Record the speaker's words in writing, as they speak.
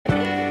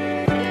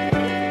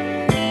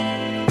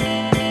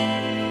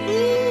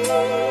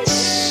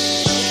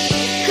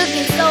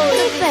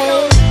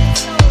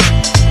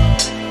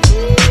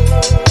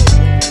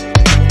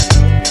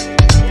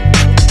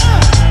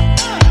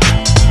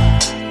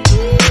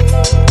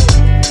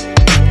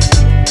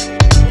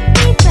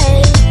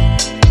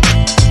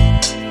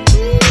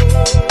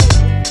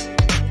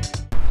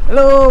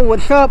Hello,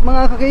 what's up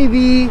mga ka-KB?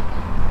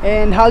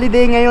 And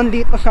holiday ngayon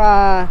dito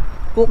sa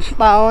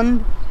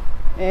Cookstown.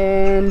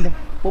 And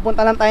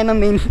pupunta lang tayo ng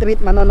main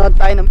street, manonood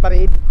tayo ng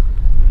parade.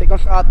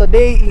 Because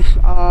today is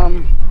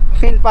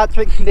St.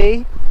 Patrick's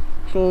Day.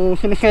 So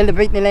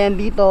sineselebrate nila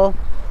yan dito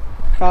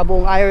sa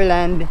buong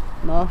Ireland,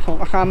 no? So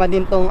kasama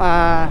din tong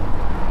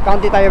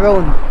County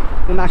Tyrone,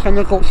 kung nasan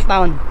yung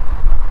Cookstown.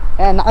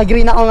 Ayan,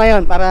 naka-green ako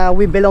ngayon para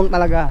we belong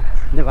talaga,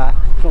 di ba?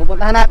 So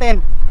pupuntahan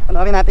natin,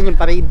 panoorin natin yung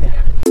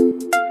parade.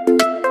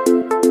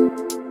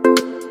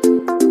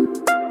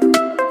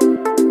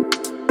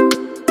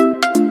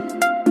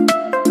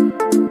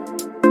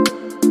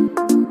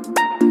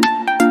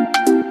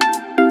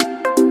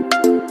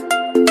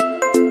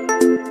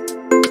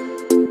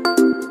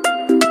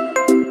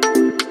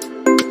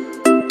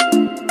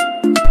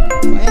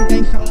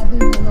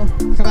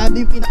 Sarado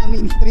yung pinaka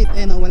main street,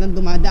 walang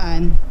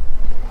dumadaan.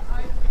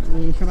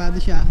 Sarado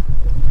siya.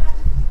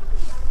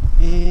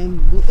 And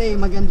buti,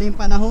 maganda yung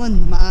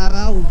panahon,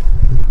 maaraw.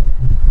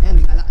 Ayan,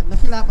 naglalakad na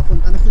sila,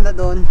 papunta na sila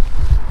doon.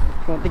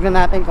 So tignan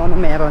natin kung ano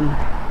meron.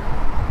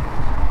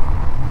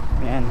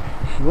 Ayan,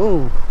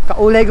 go.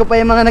 Kaulay ko pa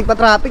yung mga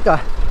nagpa-traffic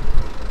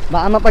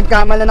Baka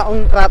mapagkamalan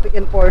akong traffic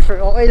enforcer.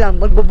 Okay lang,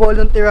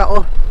 magbo-volunteer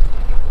ako.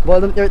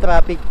 Volunteer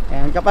traffic.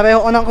 Ayan, kapareho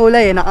ko ng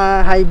kulay,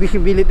 naka high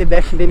visibility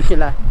vest din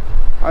sila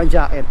or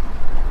jacket.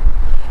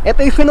 Ito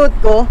yung sunod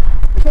ko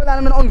kasi wala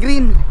naman akong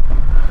green.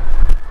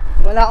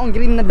 Wala akong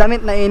green na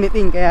damit na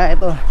anything, kaya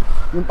ito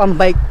yung pang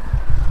bike.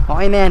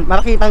 Okay na yan,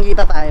 makikitang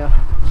kita tayo.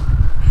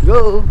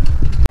 Go.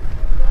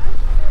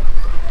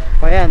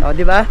 O yan, o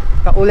diba,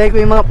 kakulay ko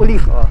yung mga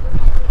pulis. O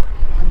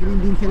green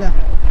din sila.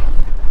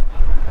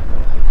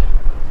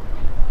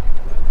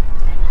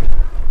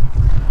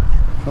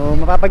 So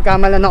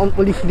mapapagkamalan akong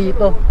pulis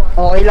dito,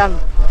 okay lang.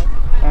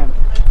 Ayan,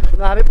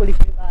 kunwari pulis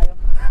din tayo.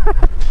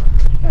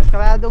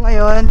 Sarado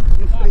ngayon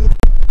yung street.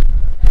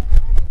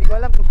 Hindi ko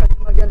alam kung saan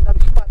yung magandang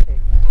spot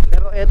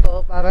pero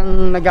eto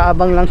parang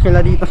nag-aabang lang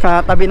sila dito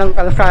sa tabi ng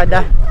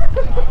kalsada.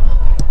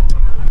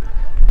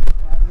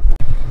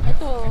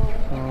 Ito.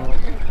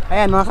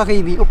 Ayan mga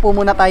ka-KB, upo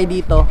muna tayo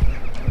dito.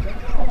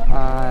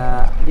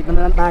 Dito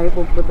na lang tayo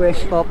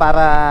pupwesto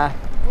para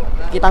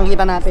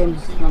kitang-kita natin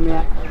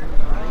mamaya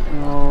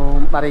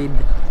yung parade.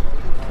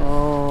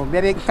 So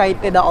very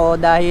excited ako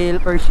dahil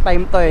first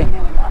time to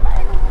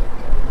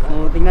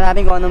So tingnan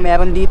natin kung ano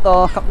meron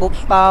dito sa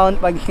Cookstown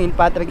pag St.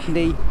 Patrick's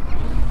Day.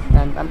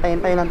 Yan,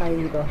 antayin-tayin lang tayo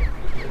dito.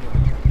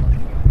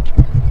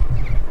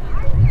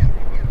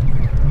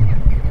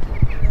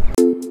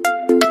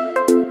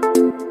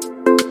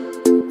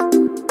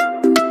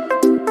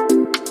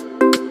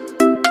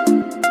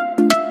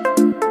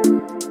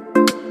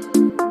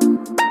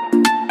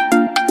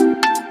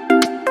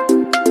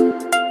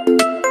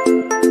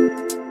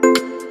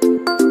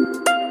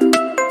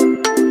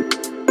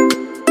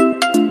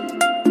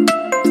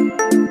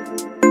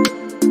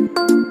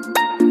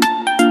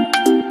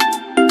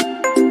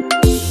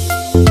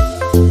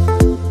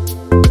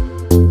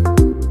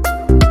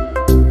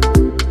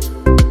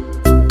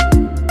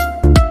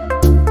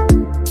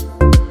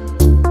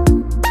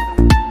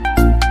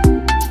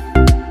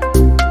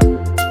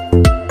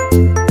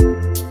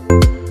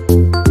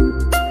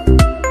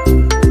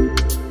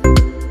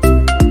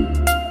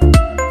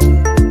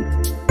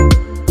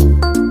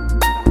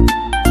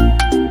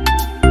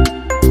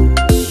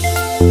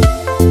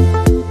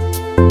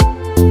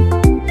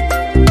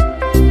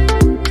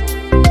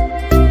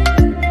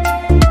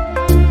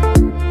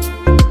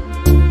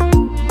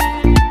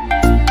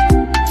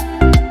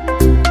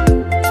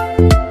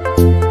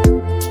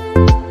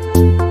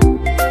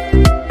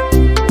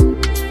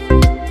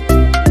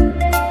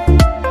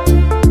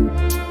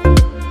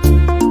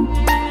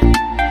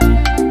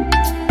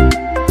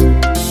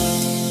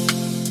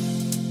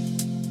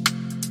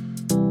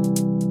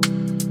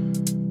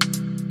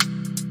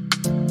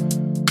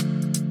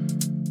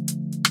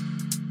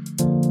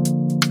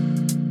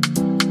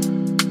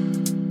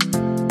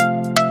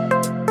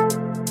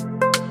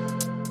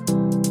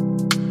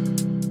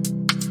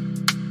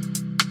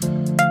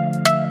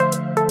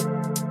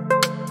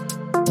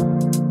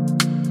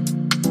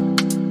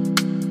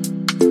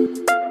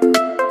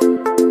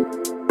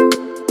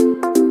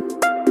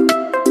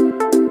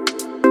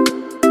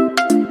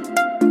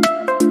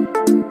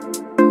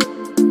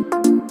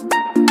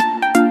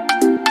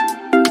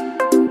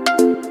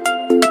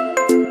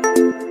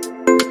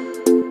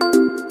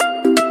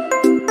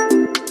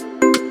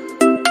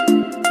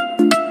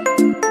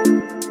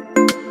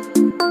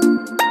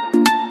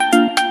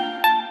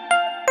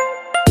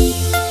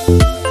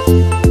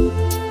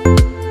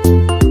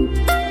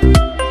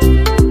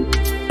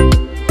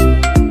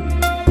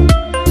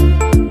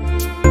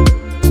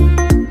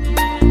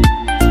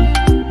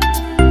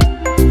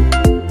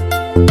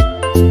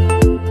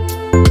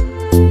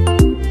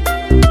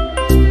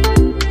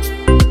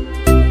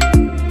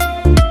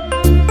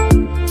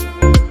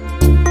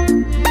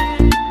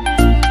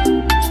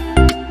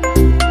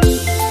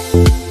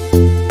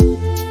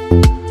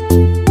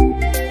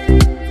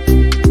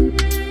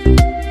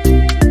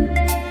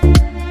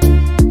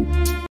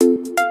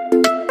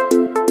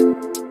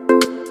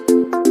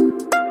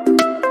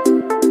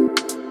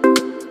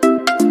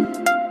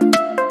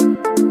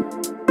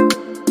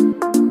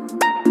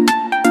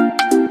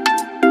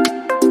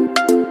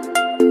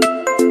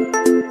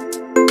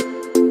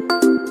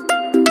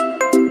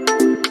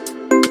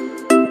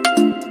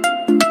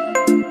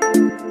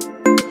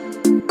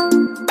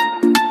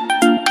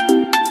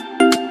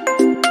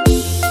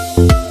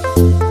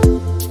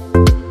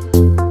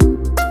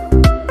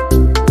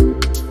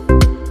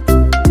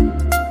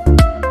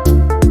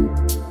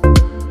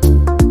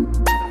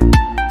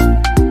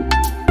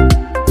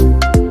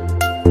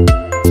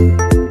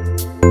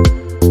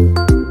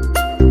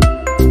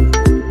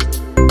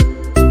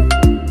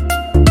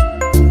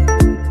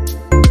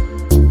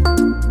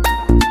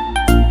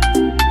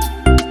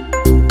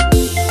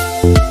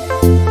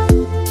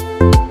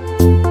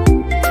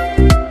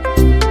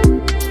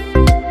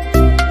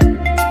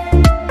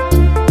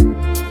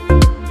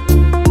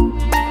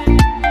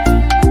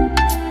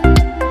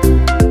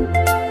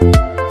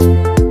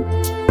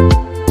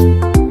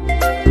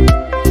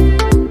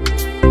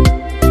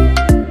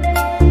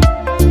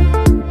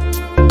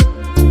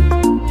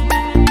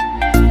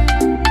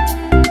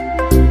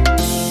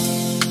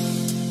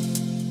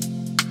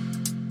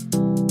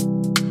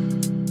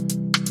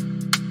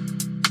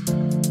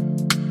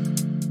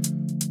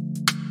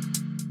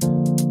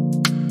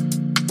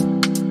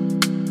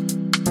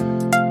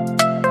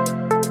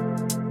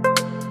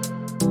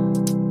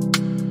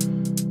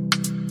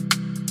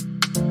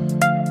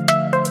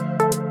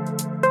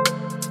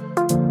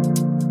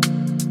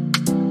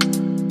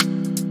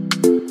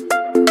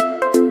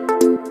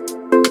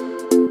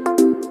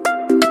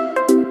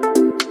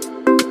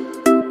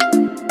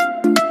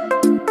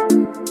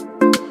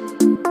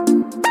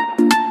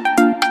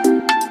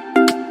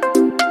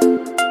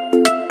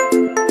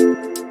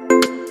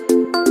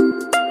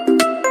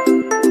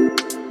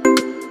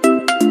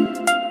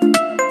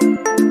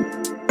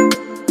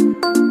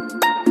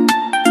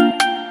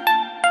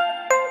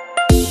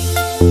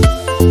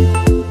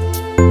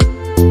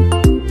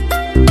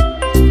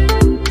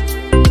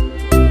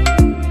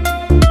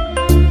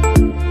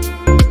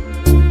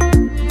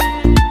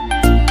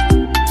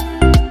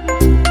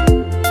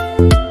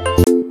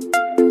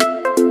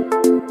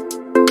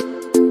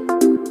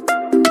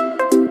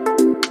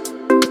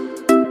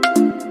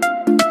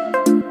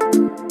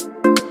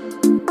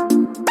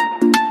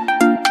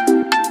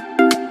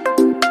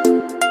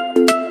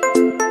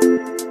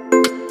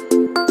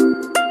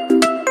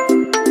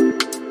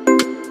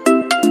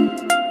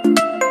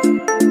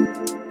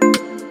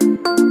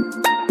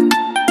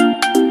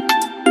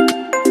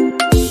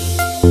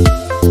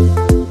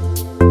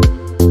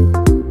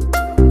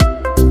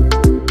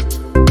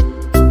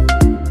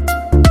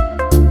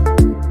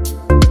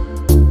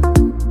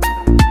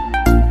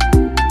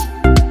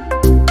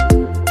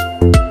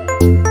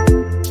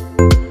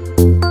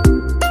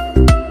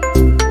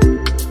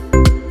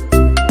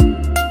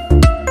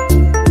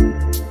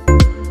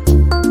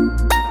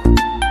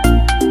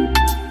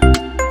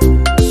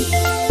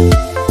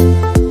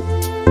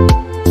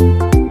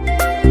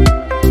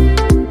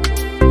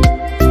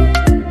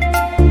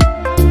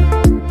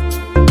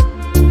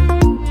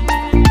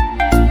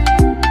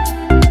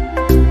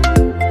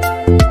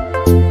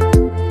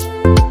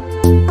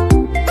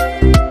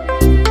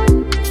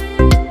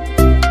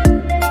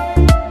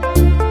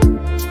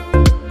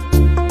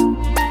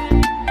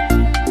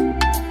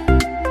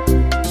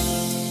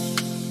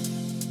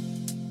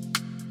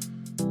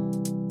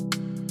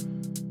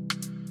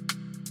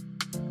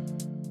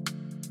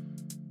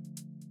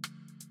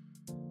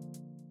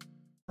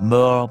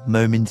 More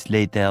moments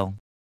later.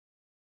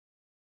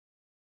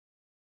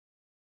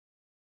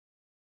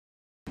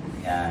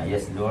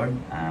 Yes, Lord.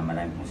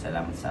 Maraming pong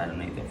salamat sa araw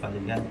na ito,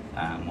 Father God.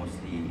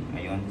 Mostly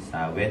ngayon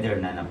sa weather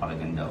na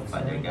napakaganda,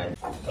 Father God.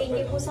 Thank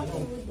you po sa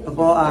food. Ito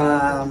po,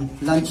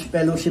 lunch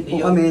fellowship po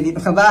kami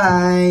dito sa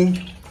bahay.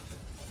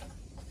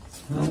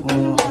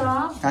 Opo.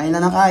 Kain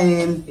na ng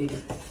kain.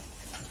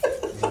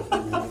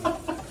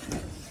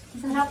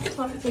 Sarap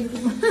po. Thank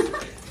you po.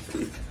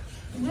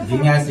 Hindi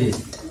nga, sis.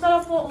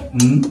 Sarap po.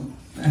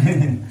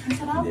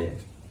 Sarap.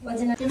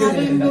 Tinalo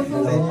yung luto.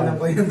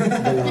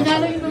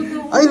 Tinalo yung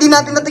luto. Ay, hindi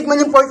natin natikman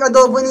yung pork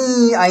adobo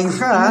ni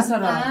Aisha.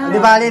 Di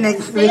ba,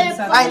 next week?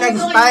 Ay,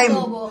 next time.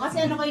 Kasi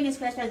ano ko yung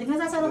special. Di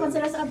masasarapan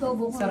sila sa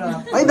adobo ko.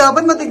 Ay,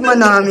 dapat matikman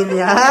namin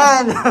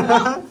yan.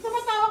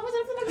 Tumatawag mo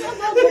sila sa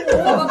nag-adobo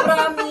ko. Oh,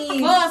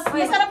 promise. Boss,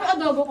 masarap yung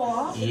adobo ko.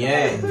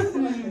 Yeah.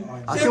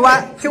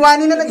 Si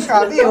Wani na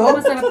nagsabi, oh.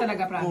 Masarap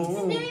talaga,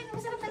 promise. Hindi,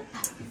 masarap talaga.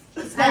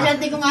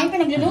 Specialty ko ngayon,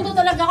 pinagluluto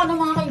talaga ako ng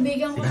mga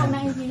kaibigan ko pag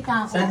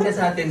nakikita ko. Saan ka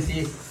sa atin,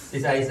 sis?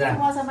 Isa-isa.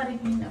 Ako sa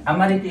Marikina.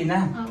 Maritina?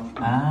 Oo.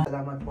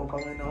 Salamat po,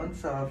 Panginoon,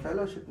 sa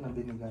fellowship na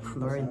binigay niyo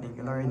po Lord, sa thank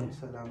you, amin. Lord.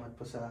 Salamat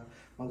po sa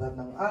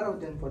magandang araw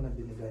din po na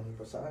binigay niyo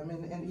po sa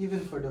amin. And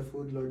even for the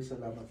food, Lord,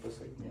 salamat po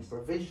sa inyong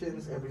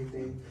provisions every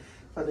day.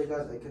 Father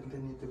God, I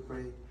continue to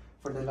pray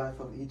for the life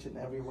of each and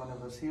every one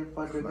of us here.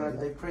 Father God,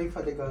 I pray,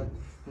 Father God,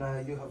 na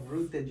you have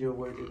rooted your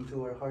word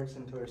into our hearts,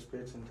 into our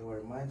spirits, into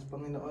our minds,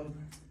 Panginoon.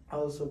 I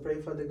also pray,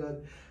 Father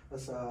God,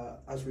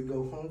 as we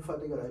go home,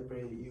 Father God, I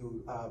pray you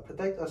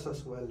protect us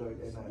as well,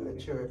 Lord, and let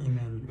your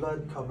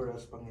blood cover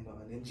us,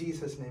 Panginoon. In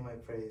Jesus' name I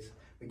praise.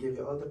 We give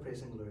you all the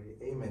praise and glory.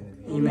 Amen.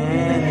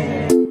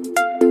 Amen.